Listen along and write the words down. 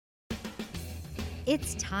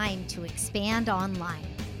It's time to expand online.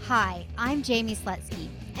 Hi, I'm Jamie Slutsky,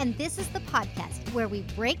 and this is the podcast where we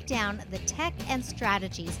break down the tech and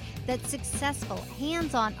strategies that successful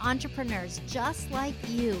hands on entrepreneurs just like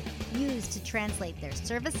you use to translate their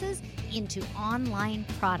services into online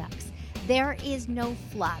products. There is no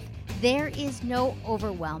fluff, there is no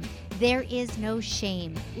overwhelm, there is no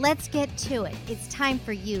shame. Let's get to it. It's time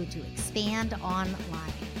for you to expand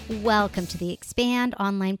online. Welcome to the Expand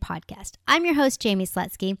Online Podcast. I'm your host, Jamie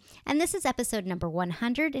Slutsky, and this is episode number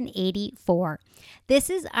 184. This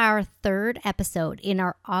is our third episode in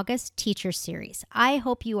our August Teacher Series. I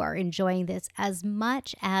hope you are enjoying this as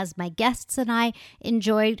much as my guests and I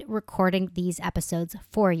enjoyed recording these episodes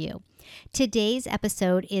for you. Today's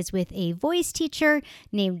episode is with a voice teacher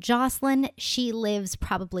named Joslin. She lives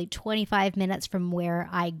probably 25 minutes from where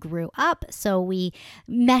I grew up, so we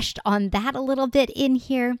meshed on that a little bit in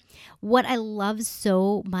here. What I love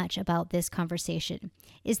so much about this conversation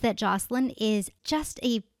is that Joslin is just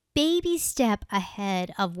a baby step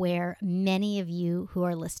ahead of where many of you who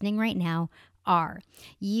are listening right now are.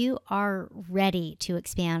 You are ready to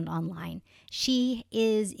expand online. She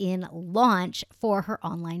is in launch for her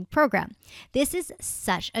online program. This is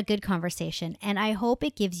such a good conversation, and I hope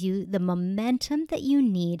it gives you the momentum that you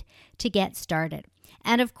need to get started.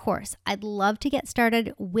 And of course, I'd love to get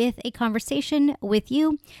started with a conversation with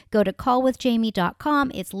you. Go to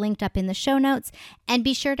callwithjamie.com. It's linked up in the show notes. And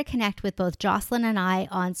be sure to connect with both Joslin and I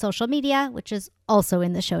on social media, which is also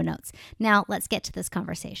in the show notes. Now, let's get to this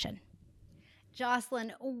conversation.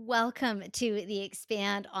 Joslin, welcome to the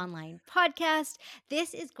Expand Online podcast.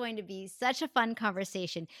 This is going to be such a fun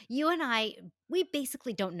conversation. You and I, we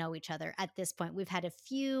basically don't know each other at this point. We've had a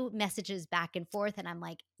few messages back and forth, and I'm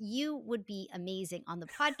like, you would be amazing on the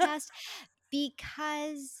podcast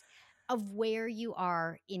because of where you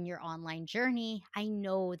are in your online journey. I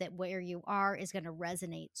know that where you are is going to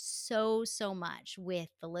resonate so much with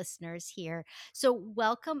the listeners here. So,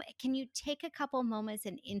 welcome. Can you take a couple moments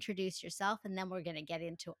and introduce yourself? And then we're going to get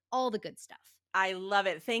into all the good stuff. I love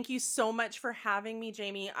it. Thank you so much for having me,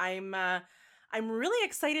 Jamie. I'm really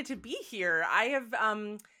excited to be here. I have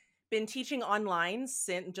been teaching online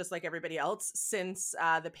since, just like everybody else, since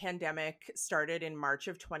the pandemic started in March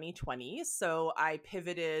of 2020. So I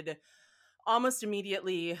pivoted almost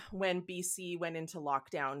immediately when BC went into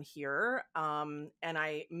lockdown here, and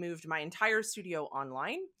I moved my entire studio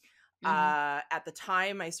online. Mm-hmm. At the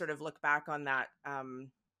time, I sort of look back on that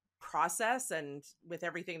process, and with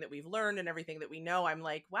everything that we've learned and everything that we know, I'm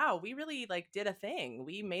like, wow, we really did a thing.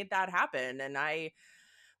 We made that happen. And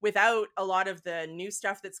without a lot of the new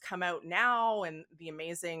stuff that's come out now and the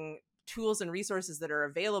amazing tools and resources that are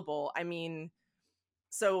available, I mean,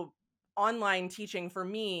 so online teaching for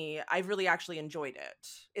me, I've really actually enjoyed it.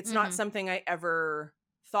 It's not Mm-hmm. something I ever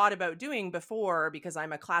thought about doing before because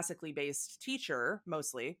I'm a classically based teacher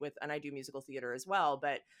mostly and I do musical theater as well,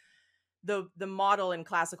 but the model in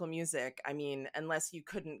classical music, I mean, unless you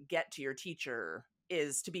couldn't get to your teacher,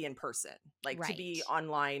 is to be in person. Like, to be Right.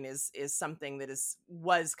 online is something that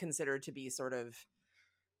was considered to be sort of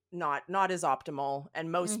not as optimal,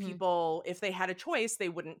 and most Mm-hmm. people, if they had a choice, they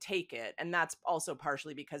wouldn't take it. And that's also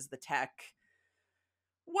partially because the tech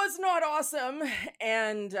was not awesome.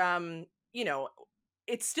 And you know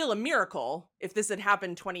it's still a miracle. If this had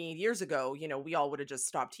happened 20 years ago, we all would have just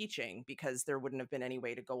stopped teaching because there wouldn't have been any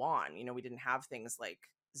way to go on. We didn't have things like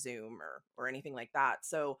Zoom or anything like that.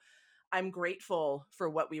 So I'm grateful for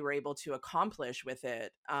what we were able to accomplish with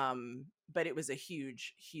it. But it was a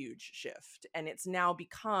huge shift, and it's now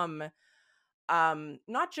become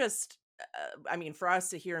not just I mean, for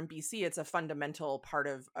us here in BC, it's a fundamental part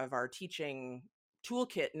of our teaching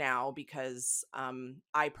toolkit now, because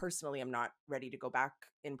I personally am not ready to go back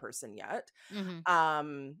in person yet. Mm-hmm.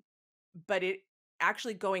 Um, but it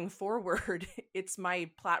actually, going forward, it's my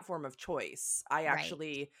platform of choice. I Right.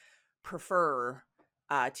 actually prefer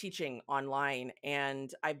teaching online,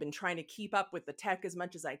 and I've been trying to keep up with the tech as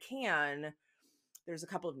much as I can. There's a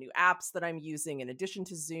couple of new apps that I'm using in addition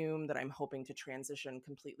to Zoom that I'm hoping to transition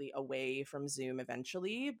completely away from Zoom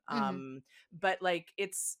eventually. Mm-hmm. But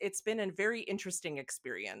it's been a very interesting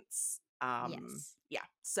experience. Yes. Yeah.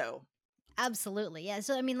 So Absolutely. Yeah.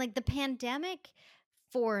 So, I mean, like the pandemic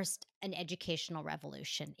forced an educational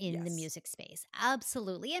revolution in the yes. music space.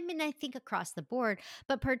 Absolutely. I mean, I think across the board,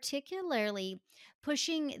 but particularly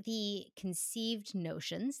pushing the conceived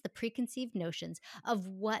notions, the preconceived notions of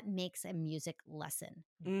what makes a music lesson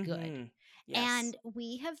good. Mm-hmm. Yes. And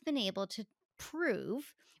we have been able to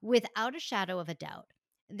prove without a shadow of a doubt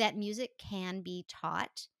that music can be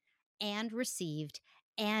taught and received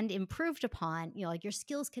and improved upon, like your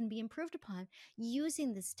skills can be improved upon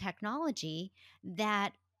using this technology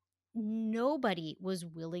that nobody was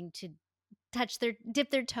willing to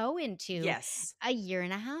dip their toe into Yes. a year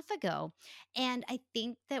and a half ago. And I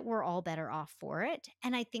think that we're all better off for it.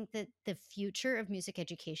 And I think that the future of music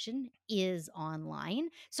education is online.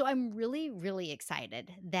 So I'm really, really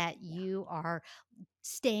excited that Yeah. you are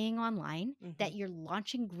staying online, Mhm. that you're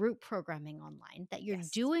launching group programming online, that you're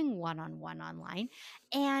Yes. doing one-on-one online,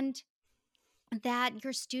 and that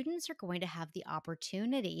your students are going to have the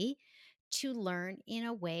opportunity to learn in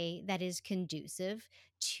a way that is conducive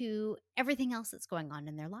to everything else that's going on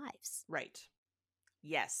in their lives. Right.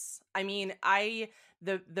 Yes. I mean,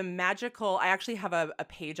 the magical I actually have a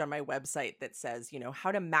page on my website that says,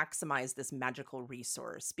 how to maximize this magical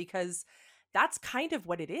resource, because that's kind of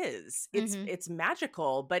what it is. Mhm. It's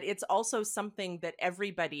magical, but it's also something that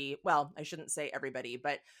everybody, well, I shouldn't say everybody,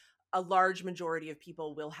 but a large majority of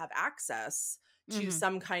people will have access to Mhm.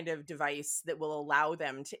 some kind of device that will allow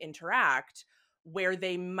them to interact, where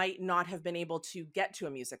they might not have been able to get to a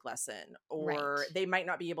music lesson, or Right. they might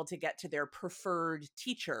not be able to get to their preferred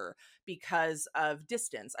teacher because of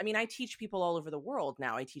distance. I mean, I teach people all over the world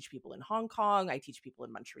now. I teach people in Hong Kong, I teach people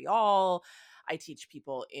in Montreal, I teach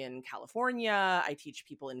people in California, I teach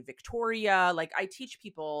people in Victoria. Like, I teach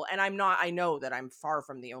people, and I know that I'm far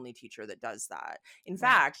from the only teacher that does that. In Right.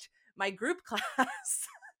 fact, my group class,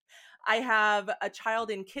 I have a child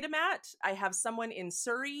in Kitimat, I have someone in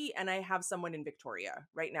Surrey, and I have someone in Victoria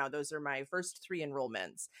right now. Those are my first 3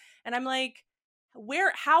 enrollments. And I'm like,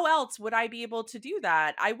 how else would I be able to do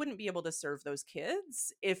that? I wouldn't be able to serve those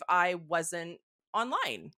kids if I wasn't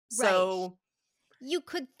online. Right. So, You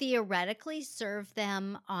could theoretically serve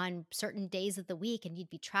them on certain days of the week, and you'd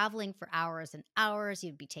be traveling for hours and hours.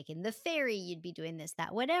 You'd be taking the ferry, you'd be doing this,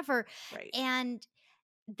 that, whatever. right. And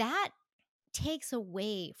that takes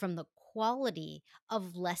away from the quality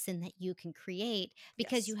of lesson that you can create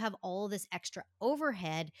because you Yes. have all this extra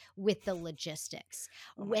overhead with the logistics.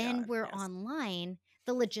 Oh my When god. we're Yes. online,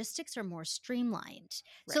 the logistics are more streamlined.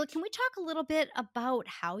 So, Right. can we talk a little bit about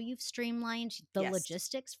how you've streamlined the Yes.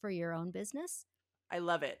 logistics for your own business? I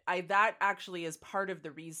love it. I That actually is part of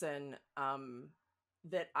the reason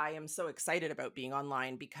that I am so excited about being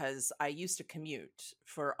online, because I used to commute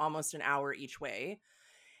for almost an hour each way.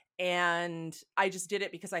 And I just did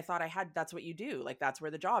it because I thought that's what you do. Like, that's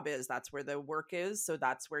where the job is, that's where the work is, so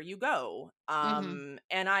that's where you go. Mhm.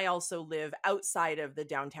 And I also live outside of the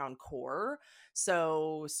downtown core.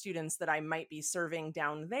 So students that I might be serving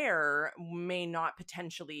down there may not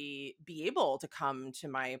potentially be able to come to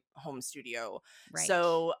my home studio. Right.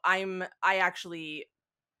 So I actually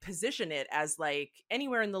position it as like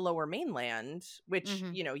anywhere in the lower mainland, which,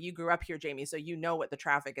 Mhm. you grew up here, Jamie, so you know what the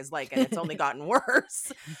traffic is like, and it's only gotten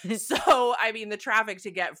worse. So, I mean, the traffic to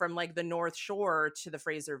get from like the North Shore to the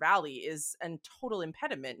Fraser Valley is a total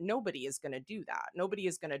impediment. Nobody is going to do that. Nobody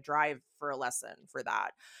is going to drive for a lesson for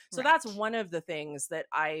that. So that's Right. one of the things that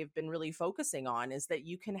I've been really focusing on, is that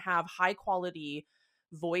you can have high quality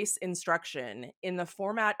voice instruction in the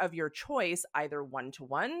format of your choice, either one to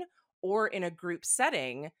one or in a group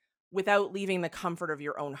setting, without leaving the comfort of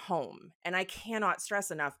your own home. And I cannot stress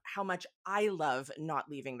enough how much I love not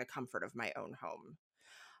leaving the comfort of my own home.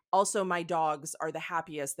 Also, my dogs are the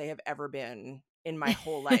happiest they have ever been in my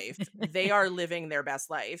whole life. They are living their best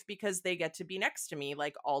life because they get to be next to me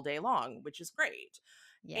like all day long, which is great.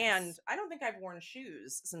 And Yes. I don't think I've worn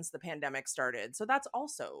shoes since the pandemic started. So that's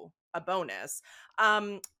also a bonus.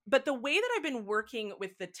 But the way that I've been working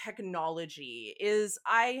with the technology is,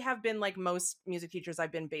 I have been, like most music teachers,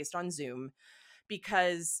 I've been based on Zoom,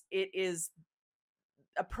 because it is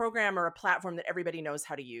a program or a platform that everybody knows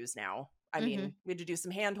how to use now. I Mhm. mean, we had to do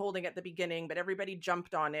some hand holding at the beginning, but everybody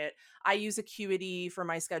jumped on it. I use Acuity for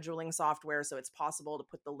my scheduling software, so it's possible to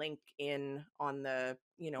put the link in on on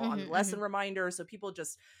Mhm. the lesson Mhm. reminder. So people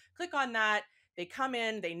just click on that. They come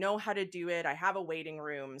in, they know how to do it. I have a waiting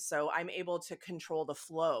room, so I'm able to control the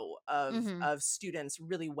flow Mhm. of students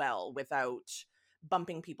really well without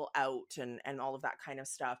bumping people out and all of that kind of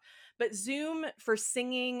stuff. But Zoom for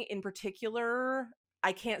singing in particular,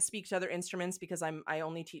 I can't speak to other instruments because I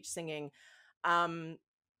only teach singing. Um,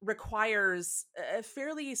 Requires a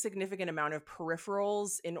fairly significant amount of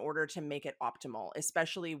peripherals in order to make it optimal,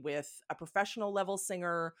 especially with a professional level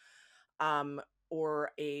singer, um,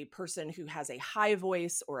 or a person who has a high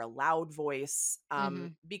voice or a loud voice,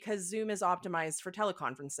 Mhm. because Zoom is optimized for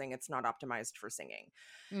teleconferencing. It's not optimized for singing.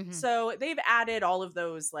 Mhm. So they've added all of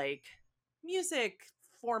those, like music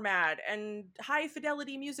format and high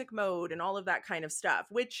fidelity music mode and all of that kind of stuff,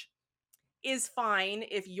 which is fine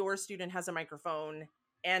if your student has a microphone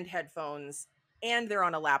and headphones and they're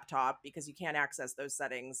on a laptop because you can't access those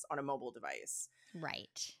settings on a mobile device.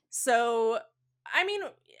 Right. So, I mean,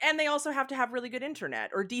 and they also have to have really good internet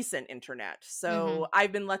or decent internet. Mm-hmm. So,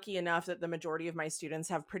 I've been lucky enough that the majority of my students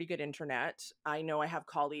have pretty good internet. I know I have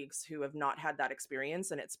colleagues who have not had that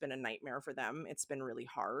experience and it's been a nightmare for them. It's been really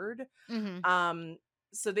hard. Mm-hmm. Um,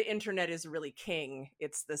 so the internet is really king.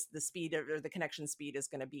 It's this the speed of, or the connection speed is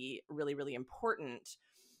going to be really, really important.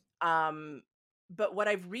 Um, but what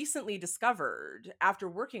I've recently discovered after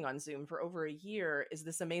working on Zoom for over a year is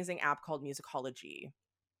this amazing app called Musicology.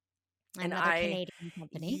 And Another Canadian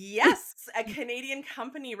company. yes, a Canadian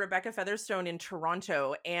company, Rebecca Featherstone in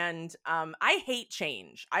Toronto. And I hate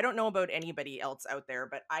change. I don't know about anybody else out there,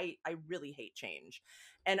 but I really hate change.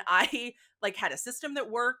 And I like had a system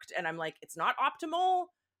that worked, and I'm like, it's not optimal,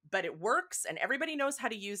 but it works, and everybody knows how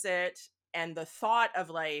to use it. And the thought of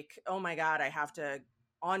like, oh my God, I have to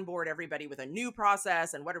onboard everybody with a new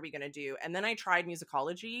process, and what are we going to do? And then I tried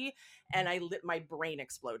Musicology, and my brain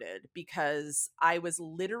exploded because I was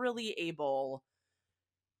literally able,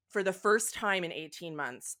 for the first time in 18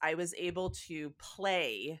 months, I was able to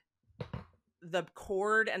play the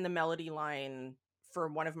chord and the melody line for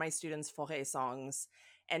one of my students' Forêt songs,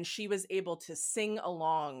 and she was able to sing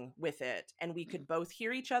along with it, and we could both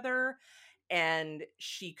hear each other, and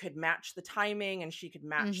she could match the timing, and she could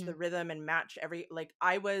match Mm-hmm. the rhythm and match every, like,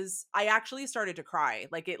 I actually started to cry.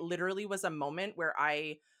 Like, it literally was a moment where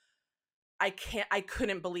I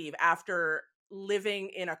couldn't believe, after living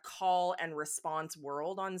in a call and response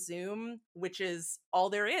world on Zoom, which is all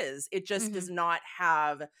there is. It just Mm-hmm. does not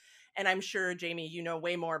have, and I'm sure, Jamie, you know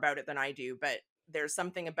way more about it than I do, but there's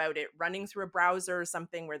something about it running through a browser,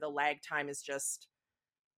 something where the lag time is just,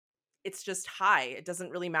 it's just high. It doesn't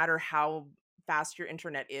really matter how fast your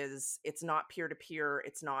internet is. It's not peer to peer.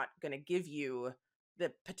 It's not going to give you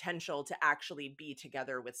the potential to actually be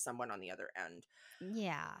together with someone on the other end.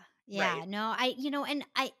 Yeah. Yeah. Right. No, and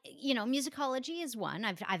musicology is one.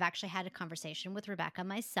 I've actually had a conversation with Rebecca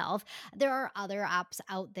myself. There are other apps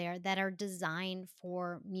out there that are designed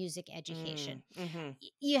for music education. Mm-hmm.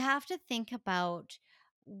 You have to think about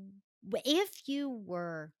if you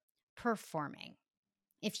were performing,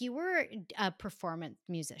 if you were a performance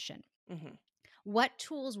musician, Mm-hmm. what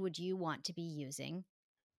tools would you want to be using?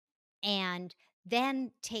 And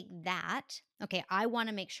then take that. Okay, I want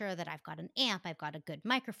to make sure that I've got an amp, I've got a good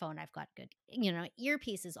microphone, I've got good,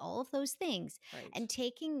 earpieces, all of those things. Right. And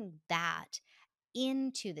taking that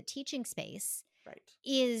into the teaching space Right.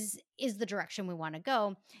 is the direction we want to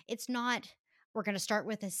go. It's not we're going to start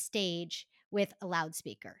with a stage with a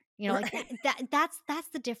loudspeaker. Like Right. that's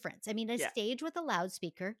the difference. I mean, a Yeah. stage with a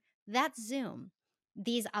loudspeaker, that's Zoom.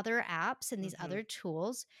 These other apps and these Mm-hmm. other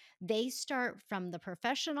tools, they start from the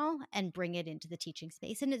professional and bring it into the teaching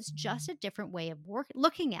space, and it's just a different way of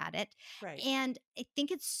looking at it. Right. And I think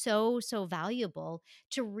it's so valuable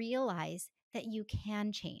to realize that you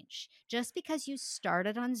can change. Just because you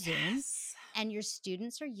started on Zoom Yes. and your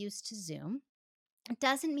students are used to Zoom, it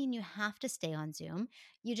doesn't mean you have to stay on Zoom.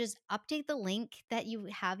 You just update the link that you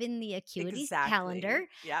have in the Acuity calendar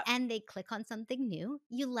Exactly. Yep. and they click on something new.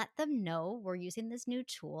 You let them know we're using this new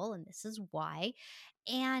tool and this is why.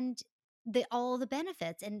 And all the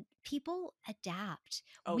benefits, and people adapt.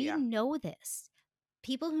 Oh We yeah. know this.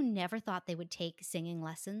 People who never thought they would take singing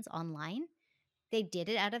lessons online, they did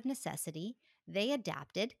it out of necessity. They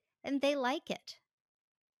adapted and they like it.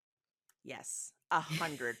 Yes.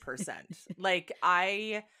 100%. Like,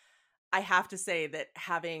 I have to say that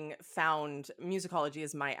having found Musicology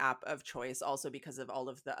as my app of choice, also because of all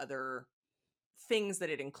of the other things that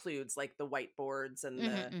it includes, like the whiteboards and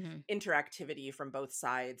Mhm, the mhm. interactivity from both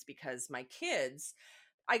sides, because my kids,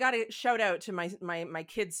 I got to shout out to my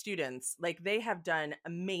kids students. Like, they have done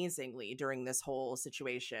amazingly during this whole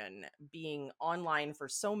situation, being online for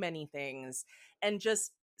so many things and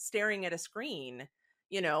just staring at a screen.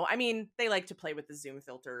 I mean, they like to play with the Zoom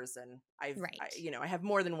filters, and Right. I have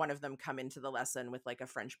more than one of them come into the lesson with like a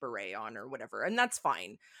French beret on or whatever, and that's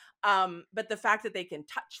fine. But the fact that they can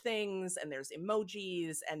touch things, and there's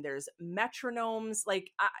emojis and there's metronomes,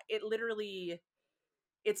 like, it literally,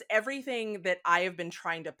 it's everything that I have been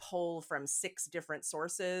trying to pull from 6 different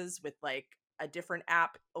sources, with like a different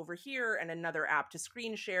app over here and another app to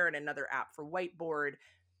screen share and another app for whiteboard,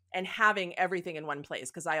 and having everything in one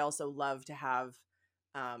place, because I also love to have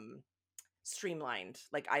um streamlined,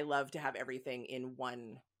 like, I love to have everything in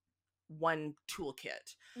one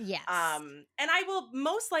toolkit. Yes. And I will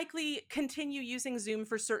most likely continue using Zoom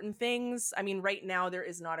for certain things. I mean, right now there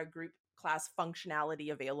is not a group class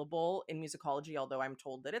functionality available in musicology, although I'm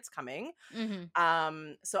told that it's coming.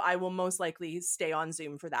 Mhm. So I will most likely stay on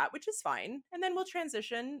Zoom for that, which is fine. And then we'll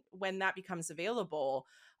transition when that becomes available.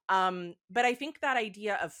 But I think that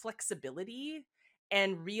idea of flexibility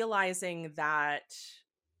and realizing that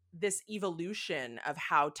this evolution of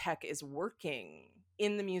how tech is working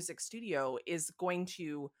in the music studio is going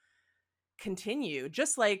to continue,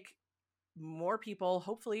 just like more people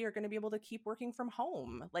hopefully are going to be able to keep working from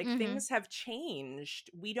home. Like Mhm. things have changed.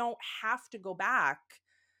 We don't have to go back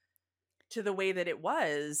to the way that it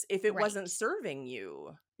was if it wasn't Right. serving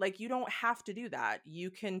you. Like you don't have to do that. You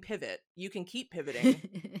can pivot. You can keep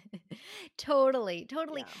pivoting. Totally,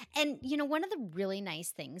 totally. Yeah. And one of the really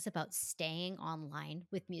nice things about staying online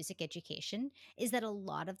with music education is that a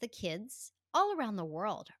lot of the kids all around the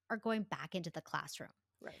world are going back into the classroom.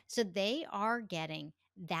 Right. So they are getting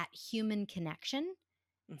that human connection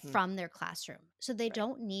Mhm. from their classroom. So they Right.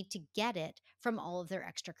 don't need to get it from all of their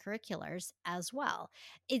extracurriculars as well.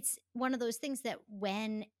 It's one of those things that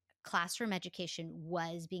when classroom education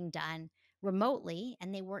was being done remotely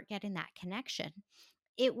and they weren't getting that connection,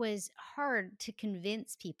 it was hard to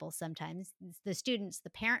convince people sometimes, the students, the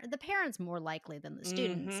parents more likely than the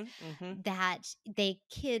students, Mhm. Mhm. that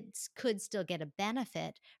kids could still get a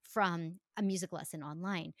benefit from a music lesson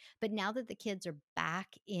online. But now that the kids are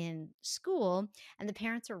back in school and the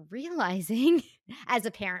parents are realizing, as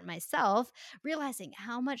a parent myself, realizing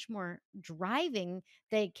how much more driving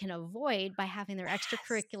they can avoid by having their Yes.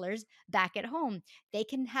 extracurriculars back at home. They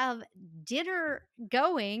can have dinner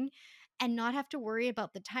going and not have to worry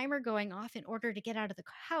about the timer going off in order to get out of the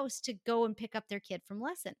house to go and pick up their kid from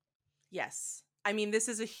lesson. Yes. I mean, this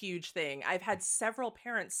is a huge thing. I've had several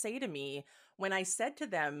parents say to me when I said to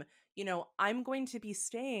them, I'm going to be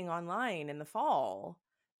staying online in the fall.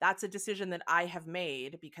 That's a decision that I have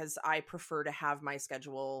made because I prefer to have my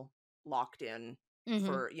schedule locked in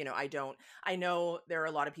Mhm. I know there are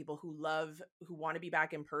a lot of people who want to be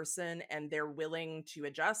back in person and they're willing to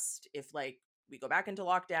adjust if like we go back into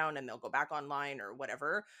lockdown and they'll go back online or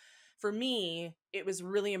whatever. For me, it was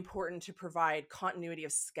really important to provide continuity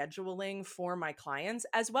of scheduling for my clients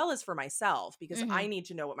as well as for myself because I Mhm. need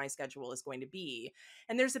to know what my schedule is going to be.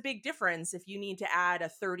 And there's a big difference if you need to add a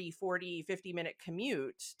 30, 40, 50-minute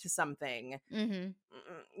commute to something. Mhm.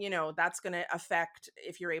 That's going to affect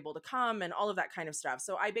if you're able to come and all of that kind of stuff.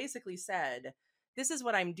 So I basically said, this is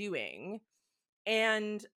what I'm doing.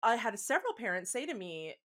 And I had several parents say to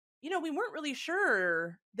me, we weren't really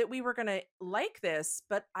sure that we were going to like this,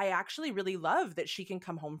 but I actually really love that she can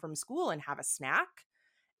come home from school and have a snack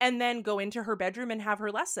and then go into her bedroom and have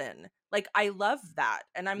her lesson. Like, I love that.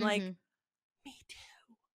 And I'm like, Mhm. me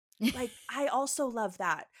too. Like, I also love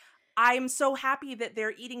that. I'm so happy that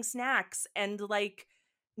they're eating snacks and like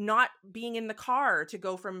not being in the car to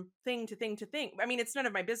go from thing to thing to thing. I mean, it's none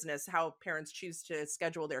of my business how parents choose to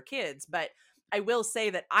schedule their kids, but I will say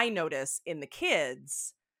that I notice in the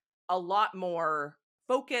kids a lot more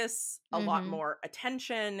focus, a lot Mhm. more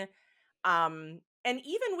attention. And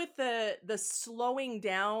even with the slowing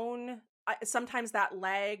down, sometimes that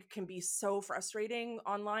lag can be so frustrating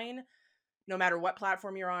online no matter what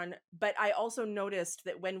platform you're on. But I also noticed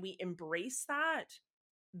that when we embrace that,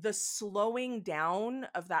 the slowing down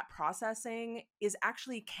of that processing is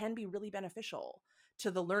actually can be really beneficial to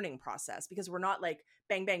the learning process because we're not like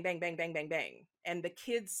bang bang bang bang bang bang bang and the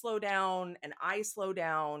kids slow down and I slow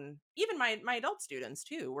down, even my adult students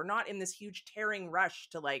too. We're not in this huge tearing rush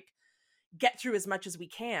to like get through as much as we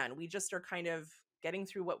can. We just are kind of getting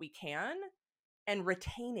through what we can and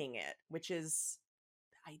retaining it, which is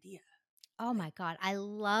the idea, Oh right? my God. I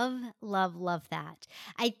love, love, love that.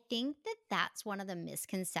 I think that that's one of the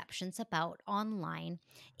misconceptions about online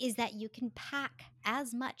is that you can pack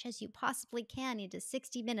as much as you possibly can into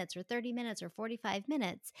 60 minutes or 30 minutes or 45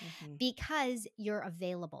 minutes Mm-hmm. because you're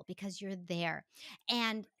available, because you're there.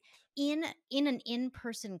 And in an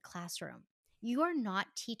in-person classroom, you are not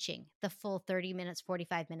teaching the full 30 minutes,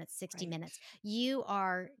 45 minutes, 60 Right. minutes. You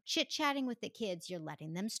are chit chatting with the kids. You're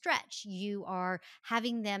letting them stretch. You are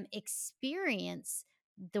having them experience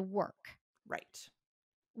the work. Right.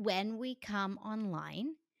 When we come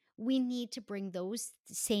online, we need to bring those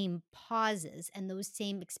same pauses and those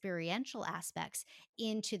same experiential aspects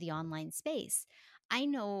into the online space. I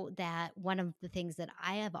know that one of the things that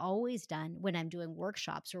I have always done when I'm doing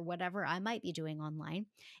workshops or whatever I might be doing online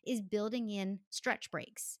is building in stretch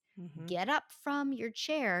breaks. Mm-hmm. Get up from your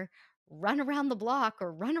chair, run around the block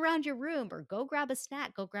or run around your room or go grab a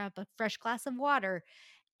snack, go grab a fresh glass of water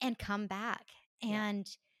and come back. Yeah. And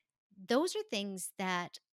those are things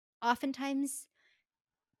that oftentimes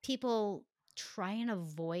people try and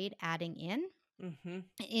avoid adding in. Mhm.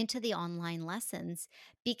 into the online lessons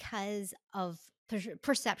because of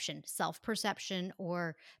perception, self perception,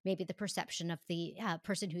 or maybe the perception of the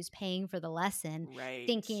person who's paying for the lesson, Right.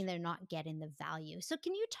 thinking they're not getting the value. So,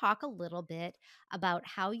 can you talk a little bit about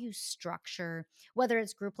how you structure, whether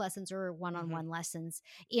it's group lessons or one on Mhm. one lessons,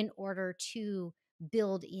 in order to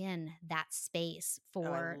build in that space Oh, I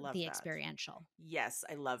for love the that. experiential? Yes,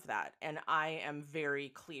 I love that. And I am very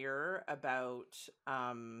clear about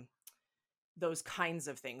those kinds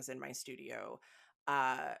of things in my studio.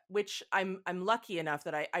 Which I'm lucky enough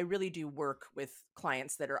that I really do work with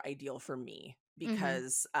clients that are ideal for me Mm-hmm.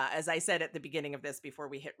 because as I said at the beginning of this before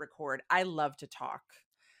we hit record, I love to talk.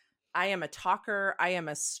 I am a talker. I am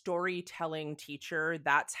a storytelling teacher.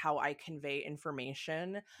 That's how I convey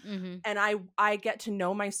information. Mm-hmm. And I get to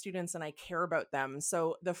know my students and I care about them.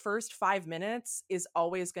 So the first 5 minutes is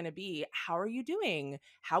always going to be, how are you doing?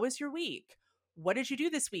 How was your week? What did you do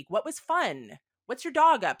this week? What was fun? What's your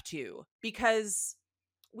dog up to? Because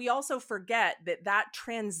we also forget that that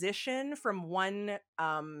transition from one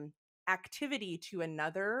activity to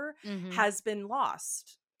another Mm-hmm. has been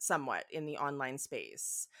lost somewhat in the online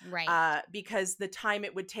space, Right. because the time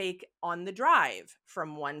it would take on the drive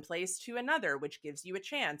from one place to another, which gives you a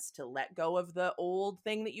chance to let go of the old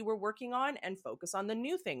thing that you were working on and focus on the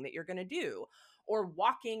new thing that you're going to do, or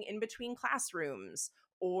walking in between classrooms,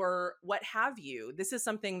 or what have you. This is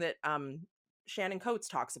something that Shannon Coates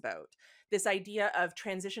talks about. This idea of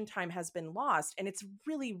transition time has been lost. And it's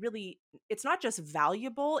really, really, it's not just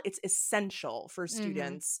valuable, it's essential for Mm-hmm.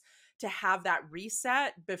 students to have that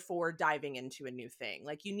reset before diving into a new thing.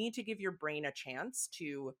 Like you need to give your brain a chance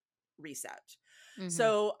to reset. Mm-hmm.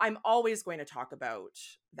 So I'm always going to talk about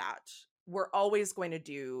that. We're always going to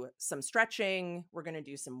do some stretching, we're going to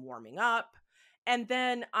do some warming up. And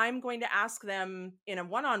then I'm going to ask them in a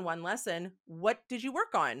one on one lesson, what did you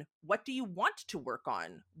work on? What do you want to work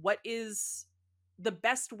on? What is the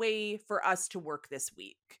best way for us to work this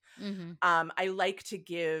week? Mm-hmm. I like to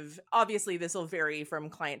give, obviously, this will vary from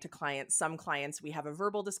client to client. Some clients, we have a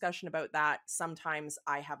verbal discussion about that. Sometimes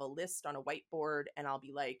I have a list on a whiteboard and I'll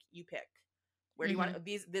be like, you pick. Where do you Mm-hmm. want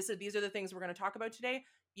these are the things we're going to talk about today.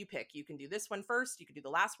 You pick. You can do this one first. You could do the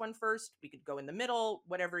last one first. We could go in the middle,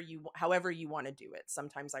 however you want to do it.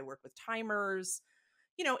 Sometimes I work with timers.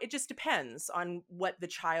 It just depends on what the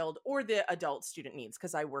child or the adult student needs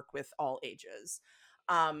because I work with all ages.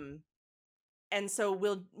 Um, and so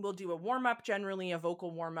we'll do a warm up, generally a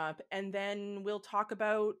vocal warm up, and then we'll talk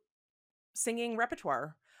about singing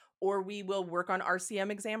repertoire, or we will work on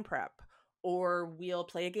RCM exam prep, or we'll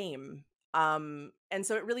play a game. And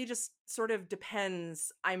so it really just sort of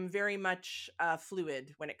depends. I'm very much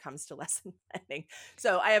fluid when it comes to lesson planning.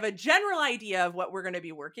 So I have a general idea of what we're going to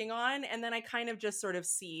be working on, and then I kind of just sort of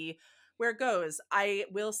see where it goes. I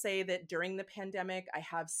will say that during the pandemic, I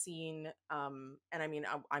have seen, and I mean,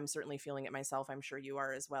 I'm certainly feeling it myself. I'm sure you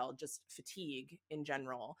are as well, just fatigue in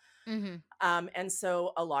general. Mm-hmm. And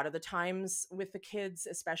so a lot of the times with the kids,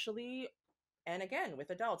 especially, and again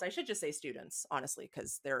with adults, I should just say students, honestly,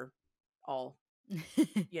 because they're all,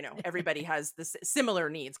 everybody has this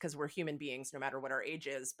similar needs because we're human beings no matter what our age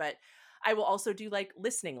is. But I will also do like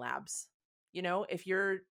listening labs. If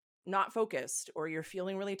you're not focused or you're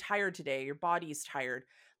feeling really tired today, your body's tired,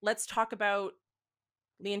 let's talk about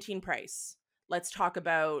Leontine Price. Let's talk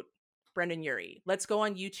about Brendan Urie. Let's go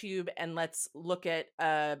on YouTube and let's look at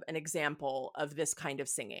an example of this kind of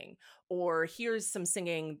singing. Or here's some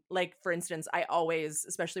singing. Like, for instance, I always,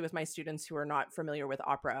 especially with my students who are not familiar with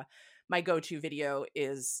opera, my go-to video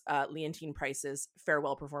is Leontine Price's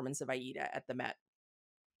farewell performance of Aida at the Met,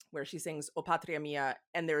 where she sings O Patria Mia,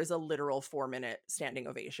 and there is a literal 4-minute standing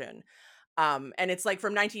ovation. And it's like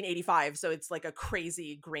from 1985, so it's like a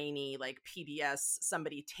crazy grainy, like PBS,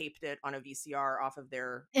 somebody taped it on a VCR off of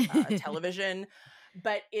their television.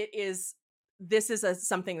 But this is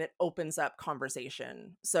something that opens up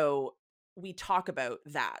conversation. So we talk about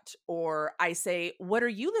that, or I say, what are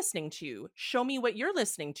you listening to? Show me what you're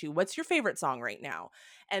listening to. What's your favorite song right now?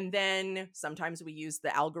 And then sometimes we use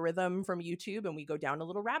the algorithm from YouTube and we go down a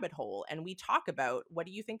little rabbit hole and we talk about, what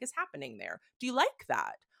do you think is happening there? Do you like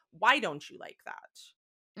that? Why don't you like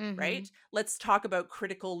that? Mm-hmm. Right? Let's talk about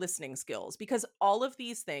critical listening skills, because all of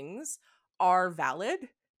these things are valid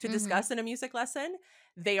to Mm-hmm. discuss in a music lesson.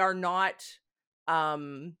 They are not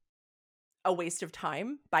um a waste of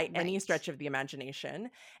time by any Right. stretch of the imagination.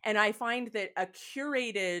 And I find that a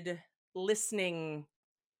curated listening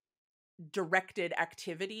directed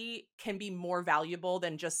activity can be more valuable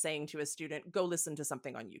than just saying to a student, go listen to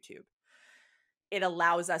something on YouTube. It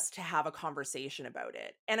allows us to have a conversation about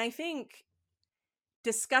it. And I think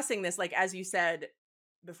discussing this, like, as you said,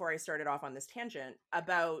 before I started off on this tangent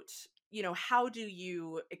about, how do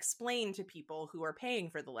you explain to people who are paying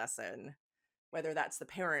for the lesson, whether that's the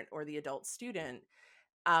parent or the adult student,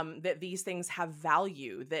 that these things have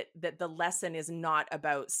value, that the lesson is not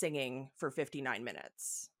about singing for 59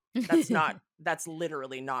 minutes. That's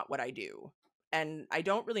literally not what I do. And I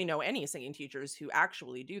don't really know any singing teachers who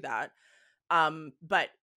actually do that. But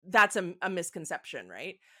that's a misconception,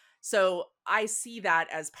 right? So I see that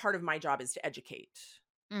as part of my job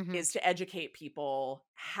Mhm. is to educate people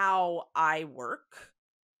how I work.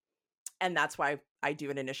 And that's why I do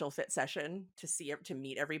an initial fit session to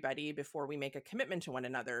meet everybody before we make a commitment to one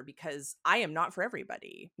another, because I am not for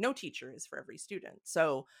everybody. No teacher is for every student.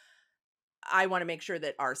 So I want to make sure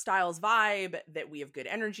that our styles vibe, that we have good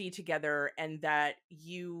energy together, and that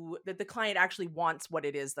the client actually wants what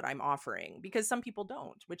it is that I'm offering, because some people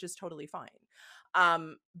don't, which is totally fine.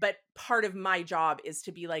 But part of my job is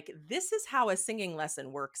to be like, this is how a singing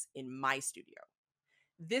lesson works in my studio.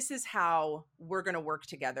 This is how we're going to work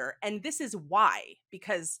together. And this is why,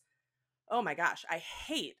 because oh my gosh, I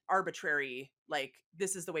hate arbitrary, like,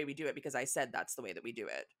 this is the way we do it because I said that's the way that we do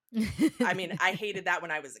it. I mean, I hated that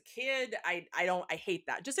when I was a kid. I hate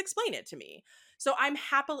that. Just explain it to me. So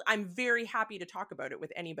I'm very happy to talk about it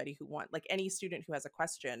with anybody who like any student who has a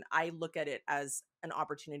question. I look at it as an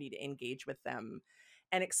opportunity to engage with them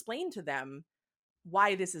and explain to them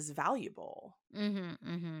why this is valuable Mhm,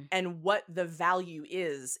 mhm. and what the value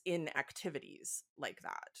is in activities like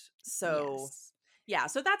that. So, Yes. yeah,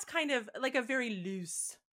 so that's kind of like a very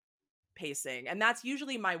loose pacing, and that's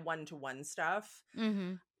usually my one-to-one stuff.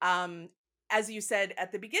 Mhm. Um, as you said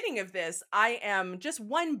at the beginning of this, I am just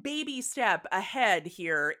one baby step ahead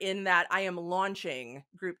here in that I am launching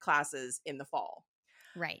group classes in the fall,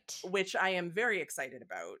 Right. which I am very excited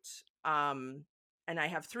about. And I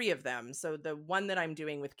have 3 of them. So the one that I'm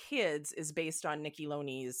doing with kids is based on Nikki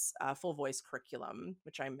Loney's full voice curriculum,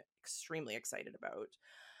 which I'm extremely excited about.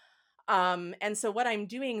 And so what I'm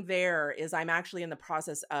doing there is I'm actually in the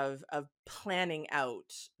process of planning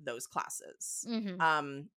out those classes.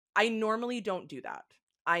 Mhm. I normally don't do that.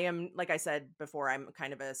 I am, like I said before, I'm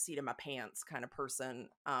kind of a seat in my pants kind of person.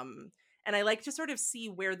 And I like to sort of see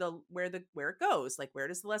where it goes. Like, where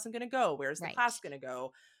does the lesson going to go? Where's the Right. class going to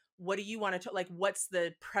go? What do you want to like? What's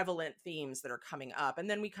the prevalent themes that are coming up? And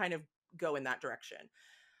then we kind of go in that direction,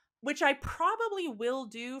 which I probably will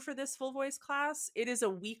do for this full voice class. It is a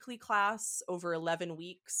weekly class over 11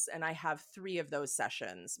 weeks, and I have 3 of those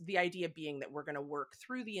sessions. The idea being that we're going to work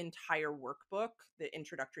through the entire workbook, the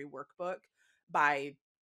introductory workbook, by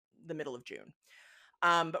the middle of June.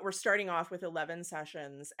 But we're starting off with 11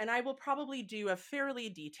 sessions, and I will probably do a fairly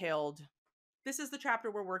detailed, this is the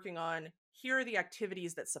chapter we're working on. Here are the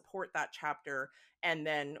activities that support that chapter, and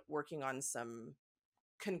then working on some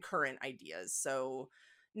concurrent ideas. So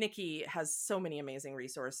Nikki has so many amazing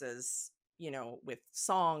resources, with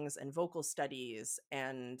songs and vocal studies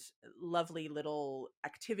and lovely little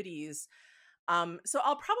activities. So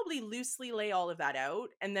I'll probably loosely lay all of that out,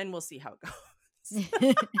 and then we'll see how it goes.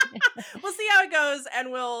 We'll see how it goes,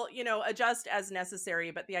 and we'll, adjust as necessary.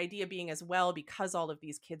 But the idea being as well, because all of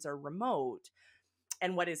these kids are remote,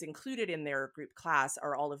 and what is included in their group class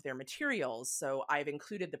are all of their materials. So I've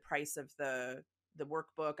included the price of the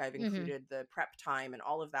workbook, I've Mhm. included the prep time and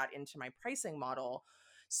all of that into my pricing model,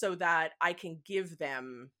 so that I can give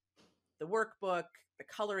them the workbook, the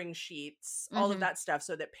coloring sheets, all of Mhm. that stuff,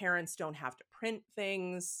 so that parents don't have to print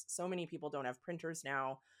things. So many people don't have printers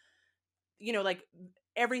now. Like,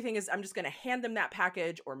 everything is, I'm just going to hand them that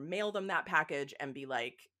package or mail them that package and be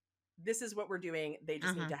like, this is what we're doing. They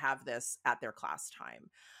just need Uh-huh. to have this at their class time.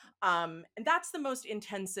 And that's the most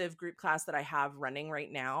intensive group class that I have running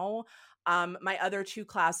right now. My other 2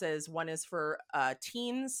 classes, one is for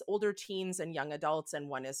teens, older teens and young adults, and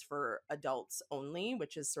one is for adults only,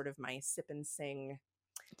 which is sort of my sip and sing,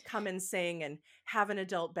 come and sing and have an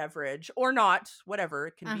adult beverage, or not, whatever.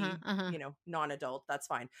 It can Uh-huh. be, Uh-huh. non-adult, that's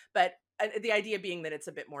fine. But the idea being that it's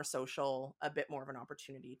a bit more social, a bit more of an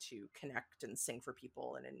opportunity to connect and sing for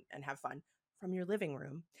people and have fun from your living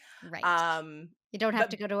room. Right. Um, You don't have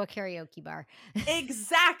but to go to a karaoke bar.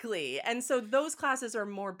 Exactly. And so those classes are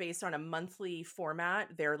more based on a monthly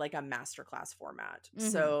format. They're like a masterclass format.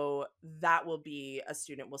 Mhm. So that will be, a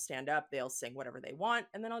student will stand up, they'll sing whatever they want,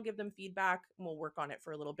 and then I'll give them feedback and we'll work on it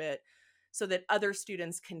for a little bit, so that other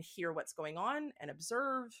students can hear what's going on and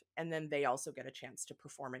observe. And then they also get a chance to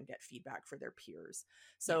perform and get feedback for their peers.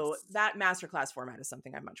 So Yes. that masterclass format is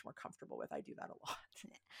something I'm much more comfortable with. I do that a lot.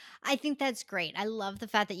 I think that's great. I love the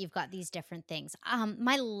fact that you've got these different things.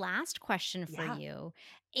 My last question for Yeah. you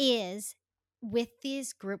is with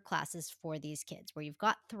these group classes for these kids where you've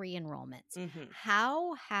got 3 enrollments, Mhm.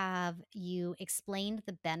 how have you explained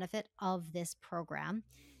the benefit of this program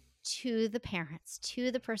to the parents,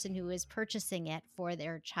 to the person who is purchasing it for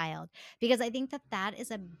their child? Because I think that that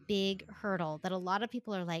is a big hurdle that a lot of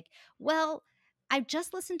people are like, "Well, I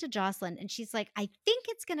just listened to Jocelyn and she's like, I think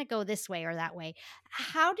it's going to go this way or that way."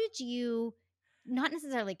 How did you not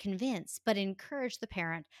necessarily convince, but encourage the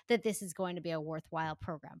parent that this is going to be a worthwhile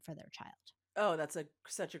program for their child? Oh, that's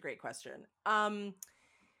such a great question.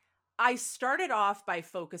 I started off by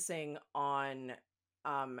focusing on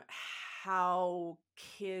um, how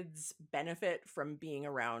kids benefit from being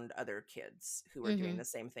around other kids who are doing Mhm. the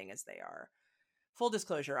same thing as they are. Full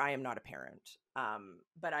disclosure, I am not a parent,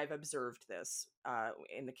 but I've observed this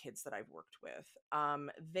in the kids that I've worked with.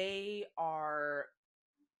 They are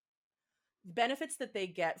benefits that they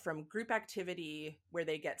get from group activity where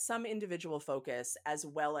they get some individual focus as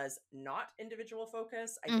well as not individual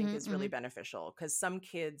focus, I think Mhm. is really Mhm. beneficial because some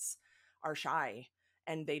kids are shy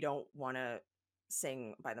and they don't want to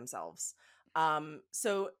sing by themselves.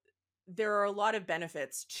 So there are a lot of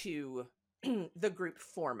benefits to the group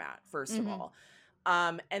format, first of Mhm. all.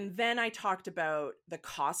 And then I talked about the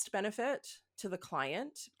cost benefit to the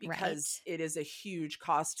client because Right. it is a huge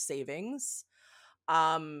cost savings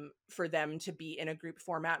for them to be in a group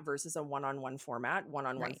format versus a one-on-one format.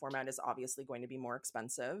 One-on-one Right. format is obviously going to be more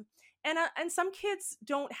expensive. And some kids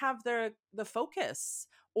don't have the focus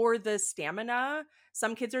or the stamina.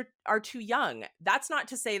 Some kids are too young. That's not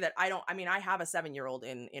to say that I mean I have a 7-year-old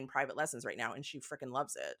in private lessons right now and she freaking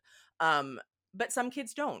loves it. But some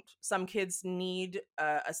kids don't. Some kids need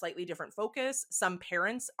a slightly different focus. Some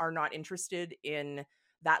parents are not interested in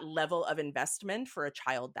that level of investment for a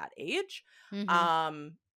child that age.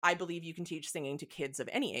 Mhm. I believe you can teach singing to kids of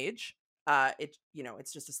any age.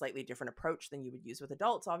 It's just a slightly different approach than you would use with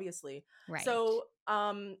adults, obviously. Right. So,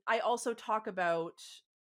 I also talk about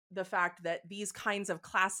the fact that these kinds of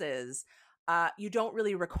classes, you don't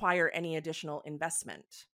really require any additional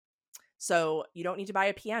investment. So, you don't need to buy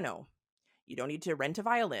a piano. You don't need to rent a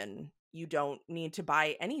violin. You don't need to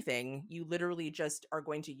buy anything. You literally just are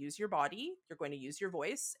going to use your body. You're going to use your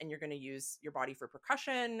voice and you're going to use your body for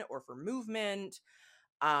percussion or for movement.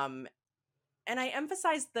 Um, and I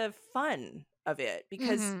emphasize the fun of it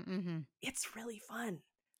because Mhm. Mhm. it's really fun.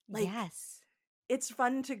 Like, Yes. it's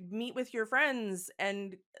fun to meet with your friends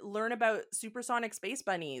and learn about supersonic space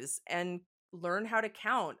bunnies and learn how to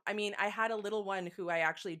count. I mean, I had a little one who I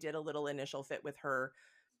actually did a little initial fit with her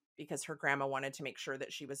because her grandma wanted to make sure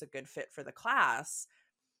that she was a good fit for the class.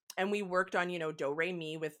 And we worked on, do re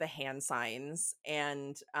mi with the hand signs.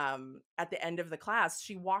 And at the end of the class,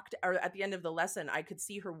 or at the end of the lesson, I could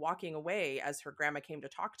see her walking away as her grandma came to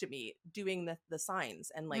talk to me, doing the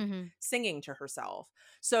signs and like Mhm. singing to herself.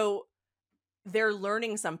 So they're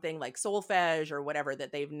learning something like solfege or whatever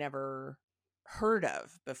that they've never heard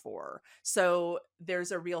of before. So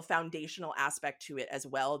there's a real foundational aspect to it as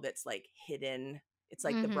well that's like hidden. It's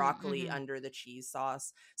like the Mhm. broccoli Mhm. under the cheese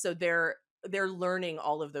sauce. So they're learning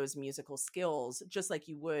all of those musical skills just like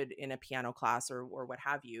you would in a piano class or what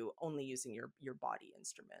have you, only using your body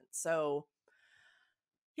instrument. So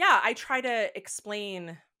yeah, I try to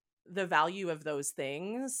explain the value of those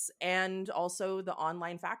things, and also the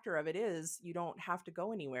online factor of it is you don't have to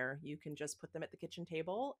go anywhere. You can just put them at the kitchen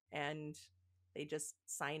table and they just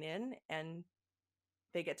sign in and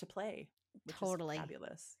they get to play, which is Totally.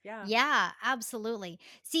 fabulous. Yeah. Yeah, absolutely.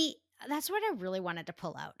 See, that's what I really wanted to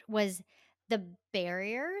pull out was the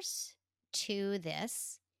barriers to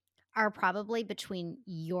this are probably between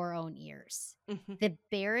your own ears. Mhm. The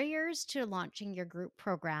barriers to launching your group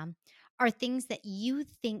program are things that you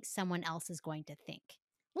think someone else is going to think.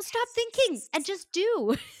 Well, stop thinking and Yes. just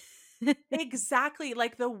do. Exactly.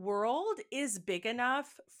 Like the world is big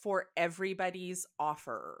enough for everybody's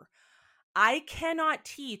offer. I cannot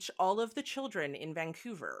teach all of the children in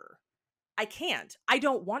Vancouver. I can't. I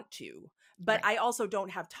don't want to, but Right. I also don't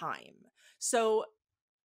have time. So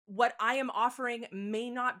what I am offering may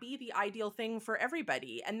not be the ideal thing for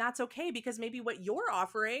everybody, and that's okay because maybe what you're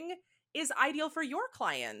offering is ideal for your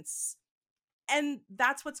clients and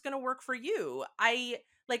that's what's going to work for you. I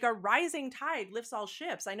like a rising tide lifts all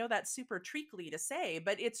ships. I know that's super treacly to say,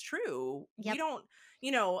 but it's true. We Yep. don't,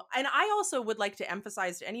 and I also would like to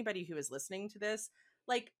emphasize to anybody who is listening to this,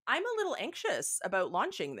 like I'm a little anxious about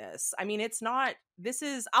launching this. I mean, it's not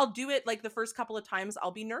I'll do it like the first couple of times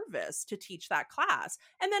I'll be nervous to teach that class.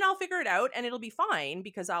 And then I'll figure it out and it'll be fine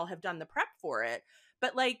because I'll have done the prep for it.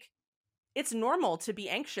 But like it's normal to be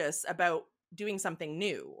anxious about doing something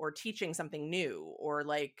new or teaching something new or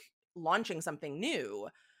like launching something new.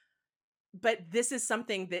 but this is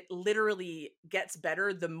something that literally gets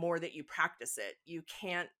better the more that you practice it. You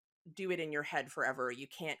can't do it in your head forever. You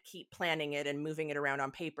can't keep planning it and moving it around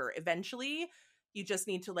on paper. Eventually, you just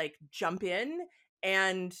need to like jump in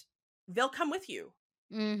and they'll come with you.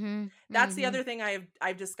 Mhm. That's the Mhm. other thing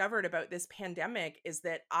I've discovered about this pandemic is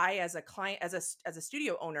that I as a client as a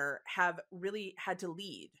studio owner have really had to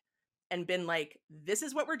lead and been like, this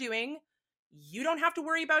is what we're doing. You don't have to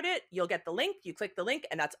worry about it. You'll get the link, you click the link,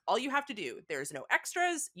 and that's all you have to do. There's no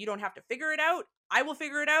extras. You don't have to figure it out. I will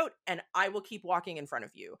figure it out and I will keep walking in front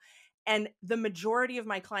of you. And the majority of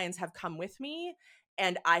my clients have come with me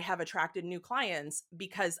and I have attracted new clients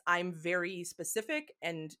because I'm very specific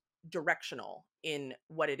and directional in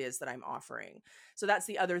what it is that I'm offering. So that's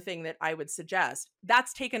the other thing that I would suggest.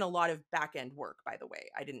 That's taken a lot of back end work, by the way.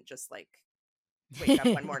 I didn't just like wake up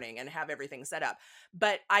one morning and have everything set up.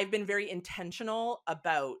 But I've been very intentional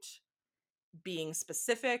about being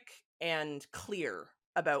specific and clear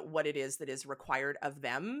about what it is that is required of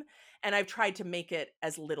them. And I've tried to make it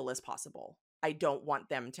as little as possible. I don't want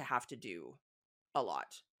them to have to do a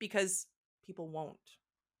lot because people won't.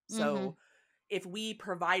 Mhm. So if we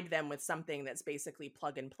provide them with something that's basically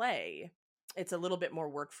plug and play, it's a little bit more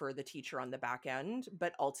work for the teacher on the back end,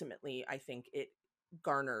 but ultimately I think it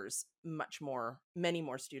garners much more, many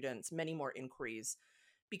more students, many more inquiries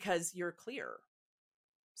because you're clear.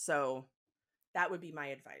 So that would be my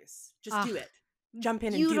advice. Just do Ah, it. Jump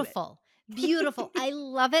in and do it. beautiful. Beautiful. I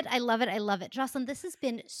love it. I love it. I love it. Jocelyn, this has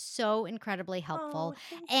been so incredibly helpful. Oh,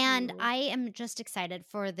 thank And you. I am just excited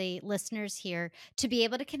for the listeners here to be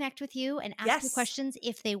able to connect with you and ask you Yes. questions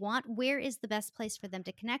if they want. Where is the best place for them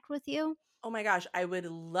to connect with you? Oh my gosh, I would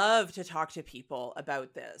love to talk to people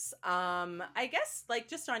about this. I guess like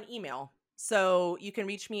just on email. So you can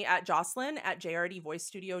reach me at Joslin at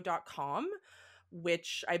jrdvoicestudio.com,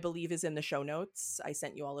 which I believe is in the show notes. I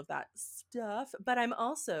sent you all of that stuff, but I'm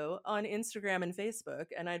also on Instagram and Facebook,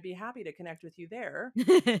 and I'd be happy to connect with you there.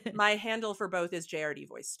 My handle for both is JRD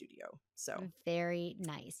Voice Studio. So Very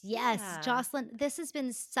nice. Yes, yeah, Jocelyn, this has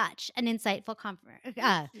been such an insightful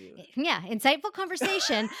thank you. yeah, insightful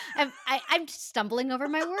conversation. I'm stumbling over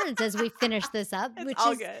my words as we finish this up, It's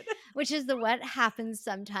all good. which is the what happens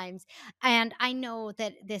sometimes. And I know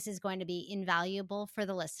that this is going to be invaluable for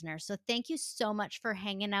the listener. So thank you so much for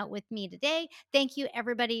hanging out with me today. Thank you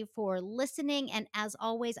everybody for listening. And as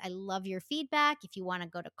always, I love your feedback. If you want to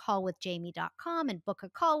go to callwithjamie.com and book a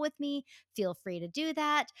call with me, feel free to do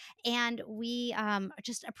that. And we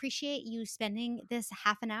just appreciate you spending this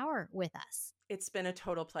half an hour with us. It's been a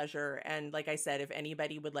total pleasure. And like I said, if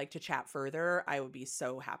anybody would like to chat further, I would be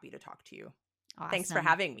so happy to talk to you. Thanks for Awesome.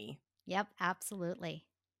 having me. Yep, absolutely.